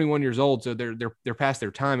not 21 years old. So they're past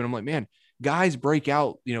their time. And I'm like, man, guys break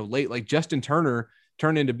out, late. Like Justin Turner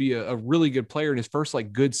turned into be a really good player, and his first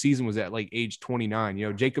good season was at age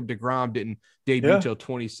 29. Jacob deGrom didn't debut until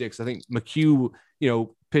 26. I think McHugh,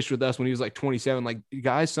 pitched with us when he was 27.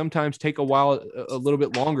 Guys sometimes take a while, a little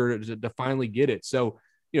bit longer to finally get it. So,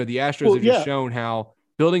 the Astros have just shown how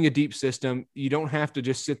building a deep system, you don't have to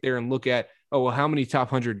just sit there and look at, oh, well, how many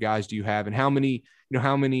top 100 guys do you have? And how many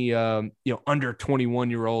under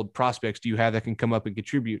 21-year-old prospects do you have that can come up and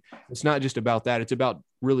contribute? It's not just about that. It's about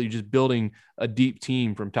really just building a deep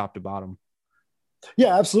team from top to bottom.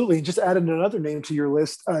 Yeah, absolutely. Just added another name to your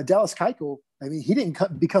list, Dallas Keuchel. I mean, he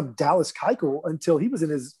didn't become Dallas Keuchel until he was in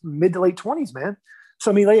his mid to late 20s, man.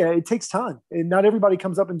 So, I mean, yeah, it takes time. And not everybody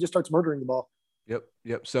comes up and just starts murdering the ball.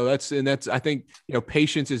 Yep. So that's, I think,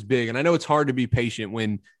 patience is big. And I know it's hard to be patient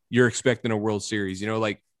when you're expecting a World Series,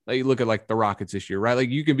 like you look at like the Rockets this year, right? Like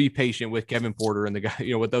you can be patient with Kevin Porter and the guy,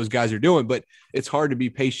 what those guys are doing, but it's hard to be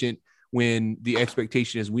patient when the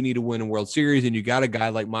expectation is we need to win a World Series and you got a guy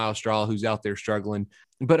like Miles Straw who's out there struggling.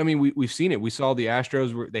 But I mean, we've seen it. We saw the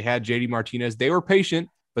Astros where they had JD Martinez. They were patient,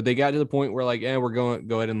 but they got to the point where like, we're going to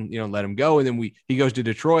go ahead and, let him go. And then he goes to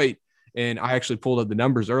Detroit. And I actually pulled up the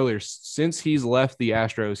numbers earlier. Since he's left the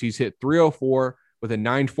Astros, he's hit 304 with a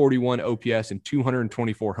 941 OPS and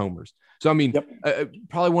 224 homers. So, I mean,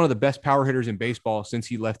 probably one of the best power hitters in baseball since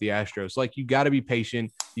he left the Astros. Like, you got to be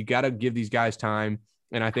patient. You got to give these guys time.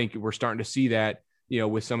 And I think we're starting to see that,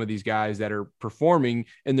 with some of these guys that are performing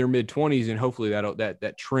in their mid-20s, and hopefully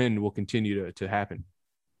that trend will continue to happen.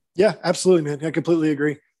 Yeah, absolutely, man. I completely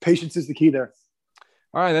agree. Patience is the key there.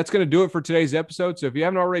 All right, that's going to do it for today's episode. So if you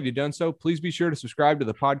haven't already done so, please be sure to subscribe to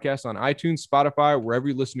the podcast on iTunes, Spotify, wherever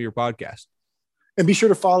you listen to your podcast. And be sure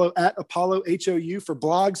to follow at Apollo HOU for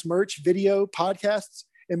blogs, merch, video, podcasts,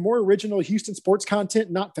 and more original Houston sports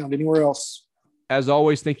content not found anywhere else. As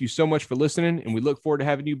always, thank you so much for listening, and we look forward to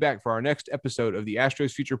having you back for our next episode of the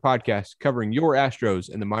Astros Future Podcast, covering your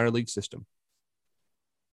Astros and the minor league system.